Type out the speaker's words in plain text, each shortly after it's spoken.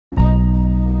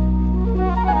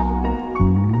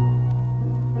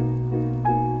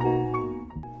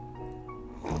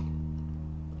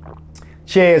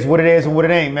Cheers, what it is and what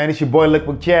it ain't, man. It's your boy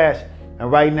Liquid Cash. And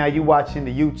right now you're watching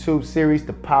the YouTube series,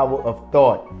 The Power of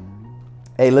Thought.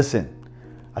 Hey, listen,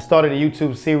 I started a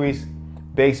YouTube series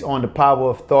based on The Power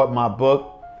of Thought, my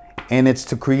book. And it's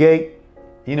to create,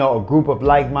 a group of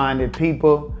like-minded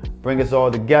people, bring us all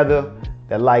together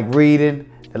that like reading,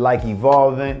 that like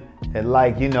evolving, that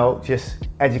like, just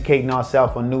educating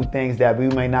ourselves on new things that we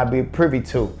may not be privy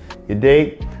to. You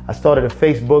dig? I started a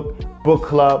Facebook book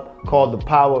club called The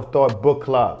Power of Thought Book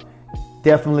Club.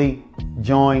 Definitely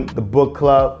join the book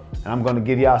club, and I'm going to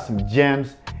give y'all some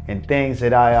gems and things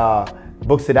that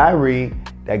books that I read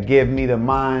that give me the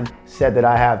mindset that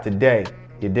I have today.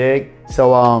 You dig?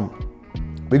 So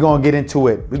we're going to get into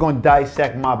it. We're going to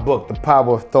dissect my book, The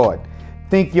Power of Thought.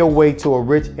 Think your way to a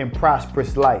rich and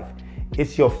prosperous life.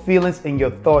 It's your feelings and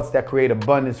your thoughts that create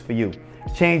abundance for you.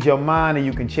 Change your mind and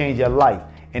you can change your life.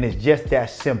 And it's just that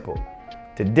simple.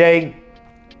 Today,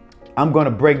 I'm going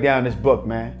to break down this book,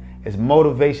 man. It's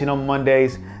Motivation on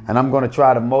Mondays, and I'm going to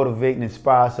try to motivate and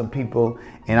inspire some people.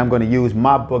 And I'm going to use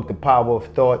my book, The Power of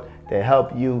Thought, to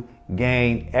help you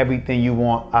gain everything you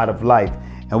want out of life.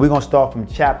 And we're going to start from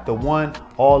chapter 1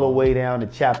 all the way down to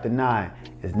chapter 9.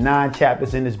 There's 9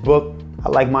 chapters in this book. I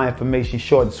like my information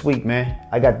short and sweet, man.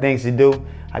 I got things to do.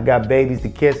 I got babies to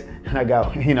kiss, and I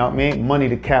got, money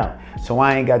to count. So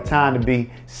I ain't got time to be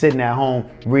sitting at home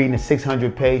reading a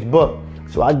 600-page book.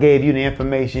 So I gave you the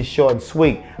information short and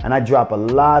sweet, and I drop a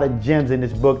lot of gems in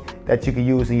this book that you can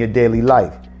use in your daily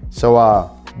life. So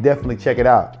definitely check it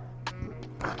out.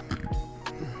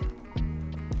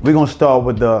 We're gonna start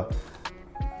with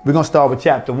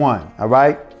chapter 1, all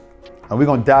right? And we're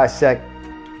gonna dissect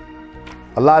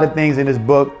a lot of things in this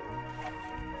book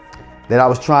that I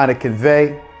was trying to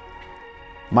convey.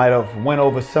 Might have went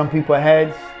over some people's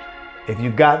heads. If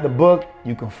you got the book,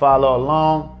 you can follow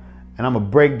along, and I'm gonna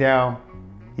break down,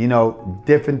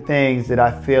 different things that I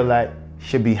feel like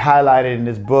should be highlighted in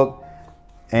this book,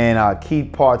 and key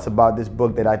parts about this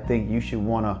book that I think you should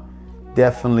wanna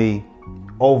definitely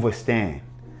understand.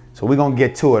 So we're gonna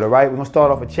get to it, all right? We're gonna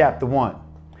start off with chapter 1.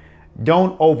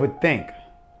 Don't overthink.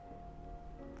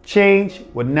 Change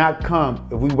would not come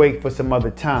if we wait for some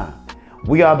other time.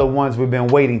 We are the ones we've been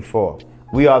waiting for.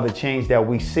 We are the change that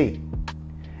we see.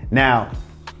 Now,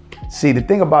 see, the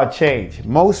thing about change,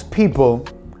 most people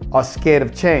are scared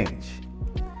of change.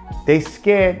 They're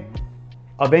scared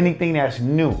of anything that's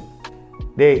new.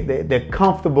 They're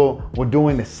comfortable with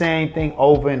doing the same thing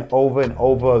over and over and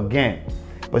over again.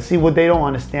 But see, what they don't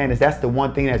understand is that's the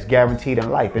one thing that's guaranteed in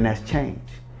life, and that's change.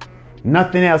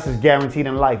 Nothing else is guaranteed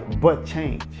in life but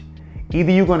change.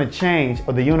 Either you're going to change,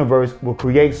 or the universe will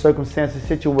create circumstances,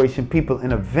 situations, people,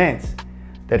 and events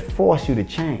that force you to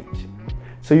change.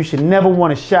 So you should never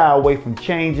want to shy away from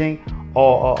changing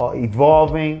or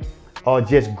evolving or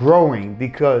just growing,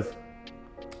 because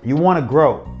you want to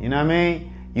grow. You know what I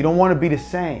mean? You don't want to be the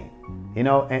same.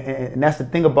 And that's the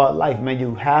thing about life, man.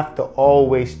 You have to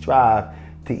always strive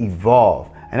to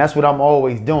evolve. And that's what I'm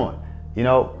always doing.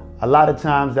 A lot of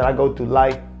times that I go through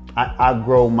life, I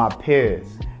grow my peers.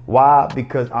 Why?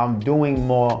 Because I'm doing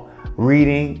more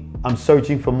reading. I'm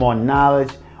searching for more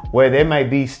knowledge. Where they might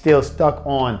be still stuck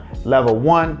on level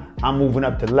 1, I'm moving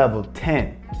up to level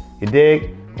 10. You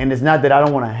dig? And it's not that I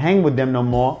don't want to hang with them no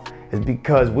more. It's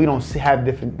because we don't have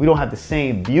the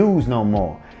same views no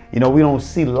more. We don't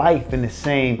see life in the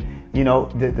same,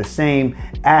 the same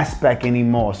aspect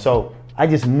anymore. So I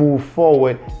just move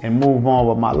forward and move on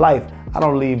with my life. I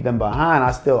don't leave them behind.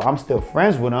 I'm still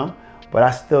friends with them, but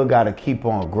I still got to keep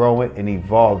on growing and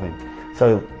evolving.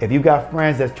 So if you got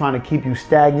friends that's trying to keep you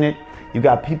stagnant, you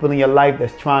got people in your life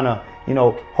that's trying to,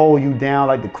 hold you down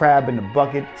like the crab in the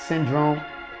bucket syndrome,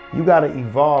 you got to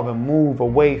evolve and move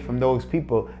away from those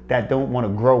people that don't want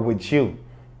to grow with you.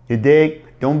 You dig?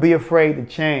 Don't be afraid to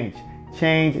change.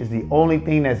 Change is the only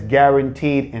thing that's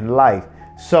guaranteed in life.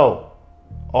 So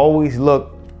always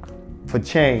look for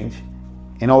change,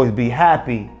 and always be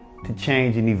happy to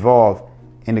change and evolve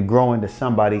and to grow into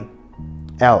somebody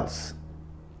else.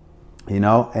 And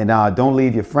don't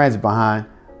leave your friends behind.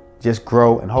 Just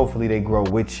grow, and hopefully they grow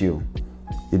with you.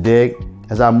 You dig?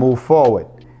 As I move forward,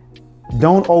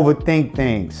 don't overthink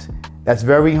things. That's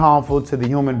very harmful to the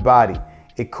human body.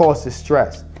 It causes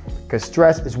stress, because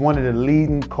stress is one of the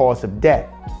leading causes of death.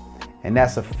 And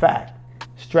that's a fact.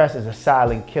 Stress is a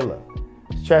silent killer.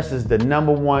 Stress is the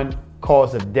 #1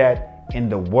 cause of death in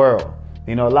the world.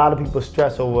 A lot of people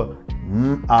stress over,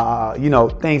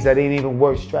 things that ain't even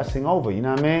worth stressing over. You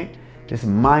know what I mean? Just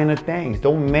minor things.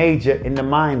 Don't major in the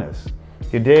minors.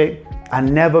 You dig? I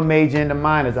never major in the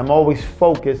minors. I'm always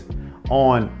focused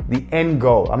on the end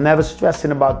goal. I'm never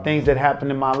stressing about things that happen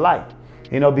in my life.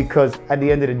 because at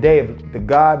the end of the day, if the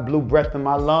God blew breath in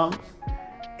my lungs,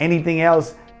 anything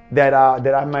else that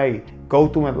I may go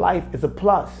through in life is a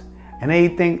plus. And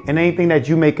anything that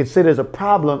you may consider as a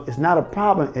problem is not a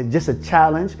problem. It's just a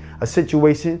challenge, a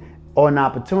situation, or an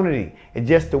opportunity. It's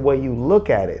just the way you look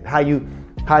at it,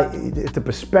 it's the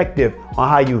perspective on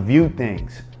how you view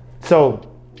things. So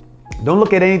don't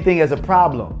look at anything as a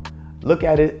problem. Look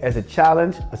at it as a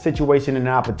challenge, a situation, and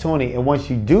an opportunity. And once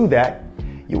you do that,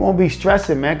 you won't be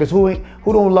stressing, man, because who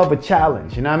don't love a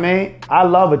challenge? You know what I mean? I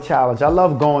love a challenge. I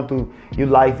love going through your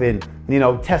life and,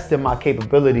 testing my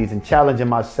capabilities and challenging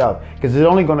myself, because it's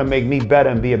only going to make me better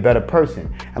and be a better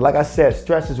person. And like I said,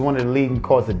 stress is one of the leading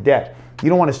causes of death. You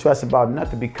don't want to stress about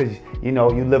nothing, because, you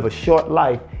live a short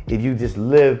life if you just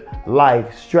live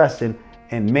life stressing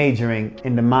and majoring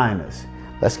in the minors.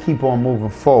 Let's keep on moving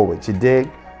forward, you dig?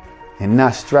 And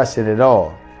not stressing at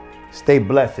all. Stay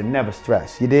blessed and never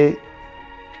stress, you dig?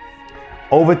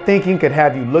 Overthinking could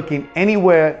have you looking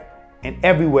anywhere and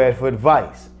everywhere for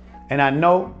advice. And I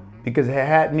know, because it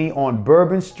had me on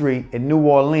Bourbon Street in New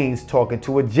Orleans talking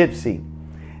to a gypsy.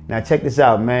 Now check this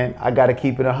out, man. I gotta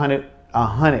keep it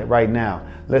 100 right now.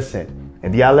 Listen,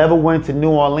 if y'all ever went to New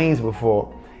Orleans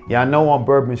before, y'all know on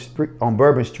Bourbon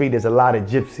Street there's a lot of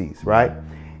gypsies, right?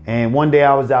 And one day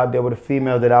I was out there with a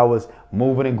female that I was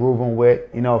moving and grooving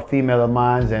with, a female of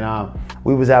mine, and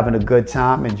we was having a good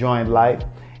time, enjoying life.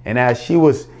 And as she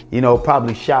was,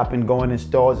 probably shopping, going in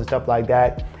stores and stuff like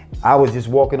that, I was just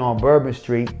walking on Bourbon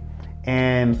Street.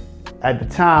 And at the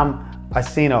time, I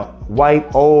seen a white,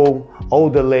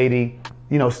 older lady,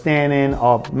 standing,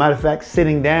 or matter of fact,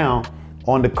 sitting down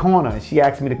on the corner. And she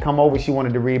asked me to come over. She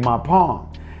wanted to read my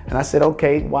palm. And I said,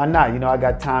 okay, why not? I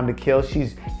got time to kill.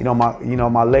 She's,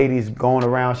 my lady's going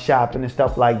around shopping and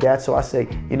stuff like that. So I say,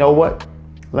 you know what?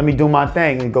 Let me do my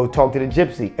thing and go talk to the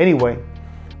gypsy. Anyway,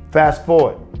 fast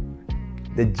forward.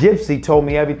 The gypsy told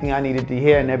me everything I needed to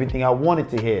hear and everything I wanted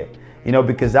to hear.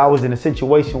 Because I was in a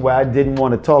situation where I didn't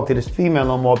want to talk to this female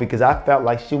no more, because I felt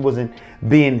like she wasn't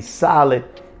being solid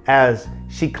as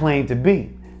she claimed to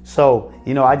be. So,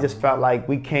 I just felt like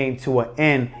we came to an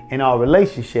end in our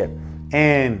relationship.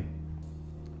 And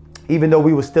even though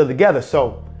we were still together,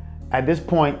 so at this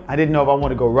point, I didn't know if I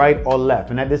wanted to go right or left.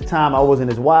 And at this time, I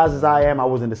wasn't as wise as I am. I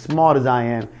wasn't as smart as I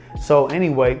am. So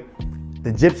anyway,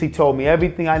 the gypsy told me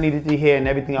everything I needed to hear and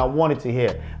everything I wanted to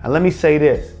hear. And let me say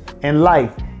this, in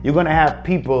life, you're going to have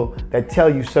people that tell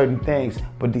you certain things,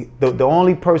 but the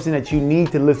only person that you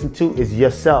need to listen to is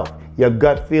yourself, your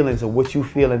gut feelings of what you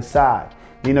feel inside.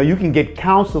 You can get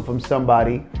counsel from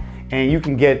somebody and you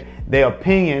can get their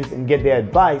opinions and get their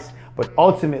advice, but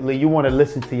ultimately you want to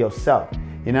listen to yourself.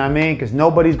 You know what I mean? Because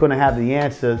nobody's going to have the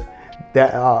answers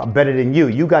that are better than you.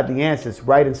 You got the answers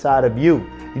right inside of you.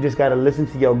 You just got to listen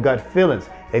to your gut feelings.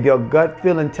 If your gut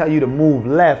feeling tell you to move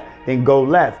left, then go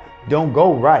left. Don't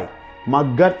go right. My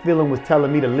gut feeling was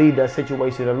telling me to leave that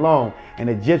situation alone, and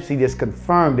the gypsy just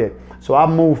confirmed it. So I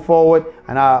moved forward,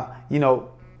 and I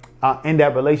end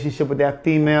that relationship with that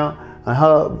female, and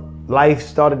her life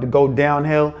started to go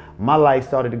downhill. My life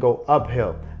started to go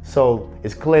uphill. So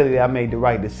it's clearly that I made the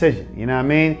right decision. You know what I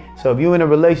mean? So if you're in a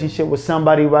relationship with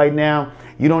somebody right now,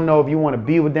 you don't know if you want to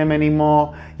be with them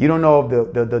anymore. You don't know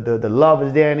if the love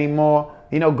is there anymore.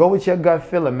 Go with your gut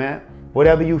feeling, man.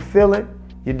 Whatever you feel it,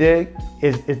 you dig,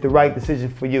 is the right decision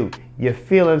for you. Your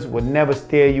feelings will never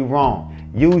steer you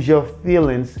wrong. Use your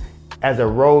feelings as a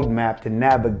roadmap to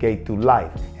navigate through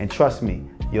life. And trust me,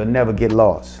 you'll never get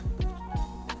lost.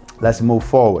 Let's move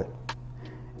forward.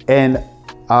 And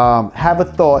have a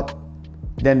thought,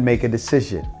 then make a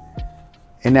decision.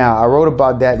 And now I wrote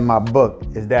about that in my book,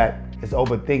 is that it's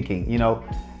overthinking.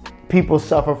 People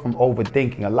suffer from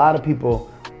overthinking. A lot of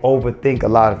people overthink a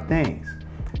lot of things.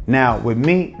 Now with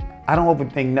me, I don't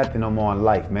overthink nothing no more in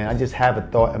life, man. I just have a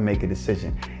thought and make a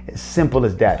decision. It's simple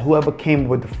as that. Whoever came up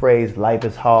with the phrase, life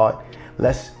is hard,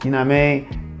 you know what I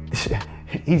mean?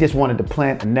 He just wanted to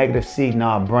plant a negative seed in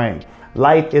our brain.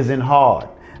 Life isn't hard.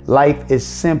 Life is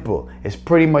simple. It's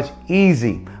pretty much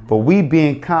easy. But we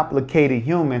being complicated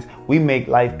humans, we make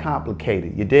life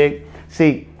complicated. You dig?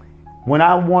 See, when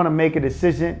I want to make a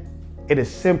decision, it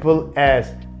is simple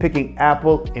as picking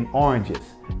apple and oranges.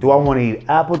 Do I want to eat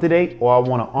apple today or I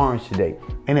want an orange today?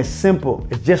 And it's simple.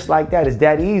 It's just like that. It's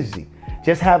that easy.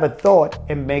 Just have a thought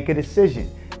and make a decision.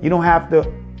 You don't have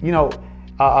to,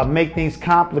 make things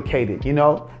complicated. Do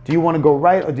you want to go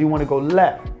right or do you want to go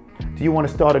left? Do you want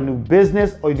to start a new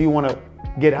business or do you want to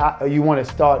get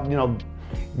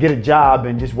a job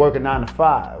and just work a 9 to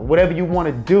 5? Whatever you want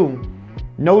to do,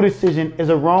 no decision is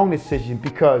a wrong decision,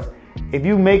 because if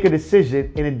you make a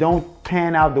decision and it don't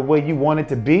pan out the way you want it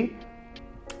to be,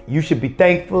 you should be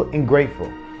thankful and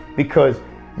grateful, because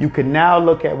you can now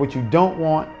look at what you don't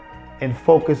want and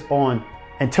focus on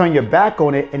and turn your back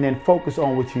on it, and then focus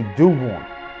on what you do want.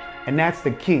 And that's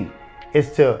the key,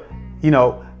 is to,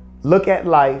 look at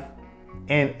life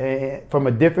and from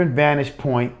a different vantage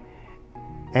point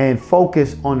and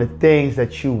focus on the things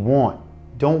that you want.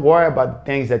 Don't worry about the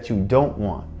things that you don't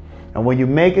want. And when you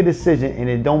make a decision and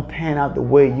it don't pan out the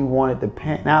way you want it to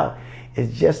pan out,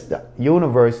 it's just the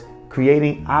universe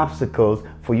creating obstacles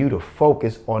for you to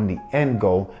focus on the end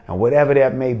goal, and whatever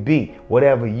that may be,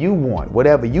 whatever you want,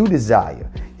 whatever you desire.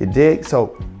 You dig?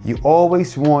 So you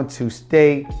always want to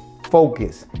stay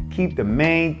focused. Keep the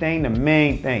main thing the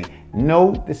main thing.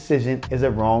 No decision is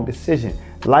a wrong decision.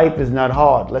 Life is not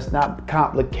hard. Let's not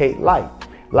complicate life.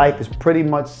 Life is pretty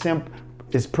much simple.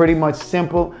 It's pretty much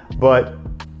simple, but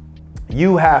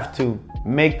you have to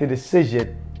make the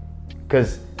decision,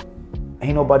 because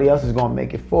ain't nobody else is gonna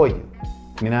make it for you.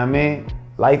 You know what I mean?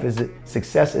 Life is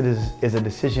success is a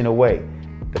decision away.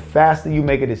 The faster you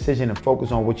make a decision and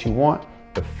focus on what you want,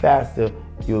 the faster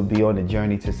you'll be on the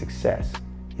journey to success.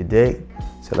 You dig?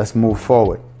 So let's move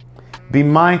forward. Be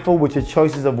mindful with your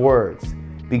choices of words.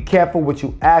 Be careful what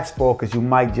you ask for, because you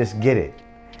might just get it.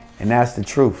 And that's the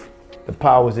truth. The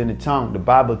power is in the tongue. The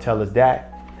Bible tells us that.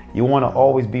 You want to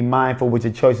always be mindful with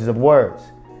your choices of words.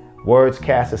 Words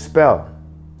cast a spell.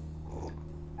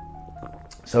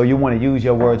 So you want to use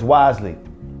your words wisely.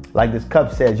 Like this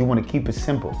cup says, you want to keep it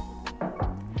simple.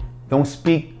 Don't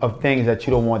speak of things that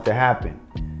you don't want to happen.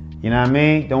 You know what I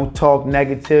mean? Don't talk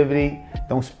negativity.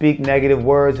 Don't speak negative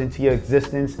words into your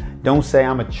existence. Don't say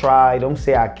I'm a try. Don't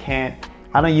say I can't.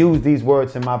 I don't use these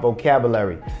words in my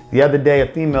vocabulary. The other day, a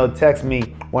female texted me,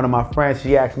 one of my friends,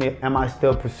 she asked me, am I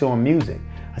still pursuing music?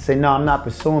 I said, no, I'm not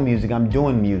pursuing music. I'm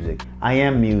doing music. I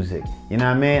am music. You know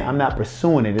what I mean? I'm not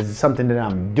pursuing it. This is something that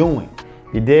I'm doing.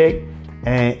 You dig?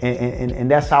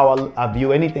 And that's how I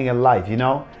view anything in life, you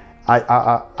know?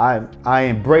 I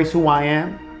embrace who I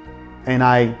am, and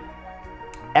I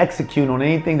execute on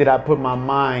anything that I put my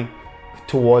mind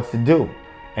towards to do.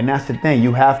 And that's the thing.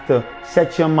 You have to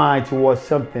set your mind towards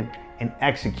something and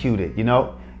execute it, you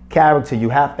know? Character, you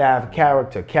have to have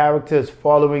character. Character is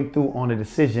following through on a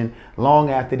decision long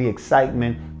after the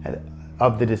excitement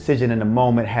of the decision in the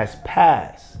moment has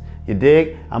passed. You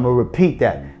dig? I'm going to repeat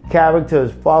that. Character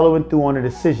is following through on a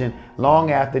decision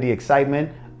long after the excitement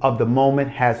of the moment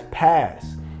has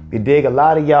passed. You dig? A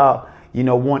lot of y'all,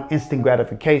 want instant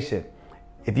gratification.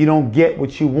 If you don't get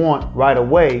what you want right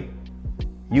away,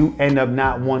 you end up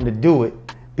not wanting to do it,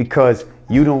 because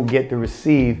you don't get to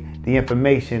receive the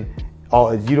information,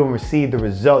 or you don't receive the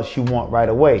results you want right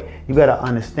away. You got to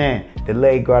understand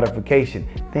delayed gratification.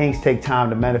 Things take time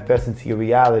to manifest into your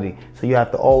reality. So you have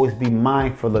to always be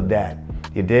mindful of that.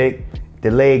 You dig?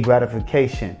 Delayed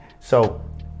gratification. So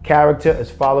character is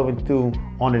following through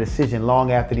on a decision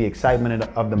long after the excitement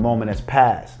of the moment has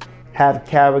passed. Have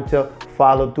character,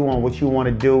 follow through on what you want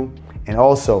to do, and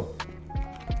also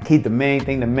keep the main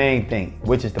thing,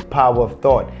 which is the power of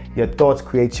thought. Your thoughts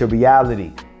create your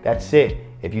reality. That's it.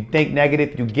 If you think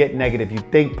negative, you get negative. You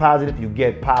think positive, you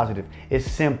get positive. It's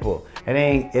simple. It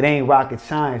ain't rocket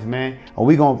science, man. And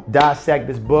we're gonna dissect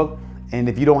this book. And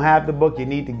if you don't have the book, you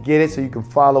need to get it so you can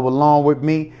follow along with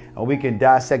me, and we can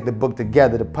dissect the book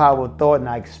together, The Power of Thought, and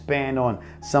I expand on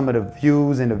some of the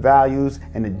views and the values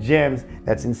and the gems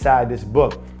that's inside this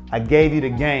book. I gave you the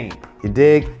game. You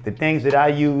dig? The things that I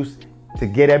use to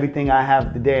get everything I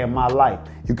have today in my life.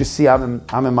 You can see I'm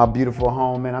in my beautiful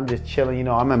home, man. I'm just chilling,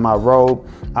 I'm in my robe.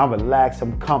 I'm relaxed,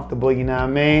 I'm comfortable, you know what I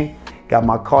mean? Got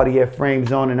my Cartier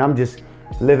frames on, and I'm just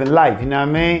living life, you know what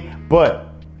I mean? But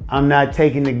I'm not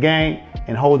taking the game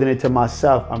and holding it to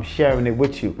myself. I'm sharing it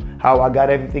with you. How I got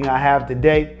everything I have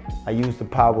today, I use the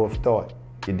power of thought,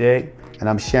 you dig? And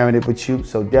I'm sharing it with you,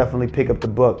 so definitely pick up the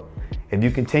book. If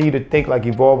you continue to think like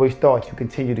you've always thought, you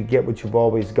continue to get what you've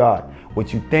always got.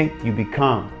 What you think, you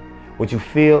become. What you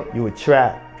feel, you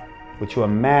attract. What you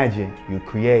imagine, you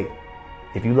create.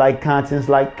 If you like content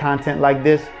like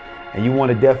this, and you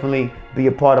want to definitely be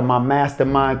a part of my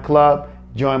mastermind club,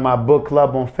 join my book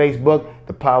club on Facebook,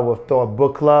 The Power of Thought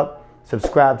Book Club.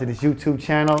 Subscribe to this YouTube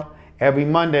channel. Every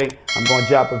Monday, I'm going to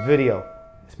drop a video.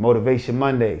 It's Motivation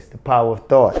Mondays, The Power of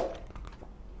Thought.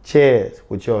 Cheers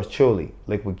with yours truly,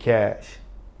 Liquid Cash.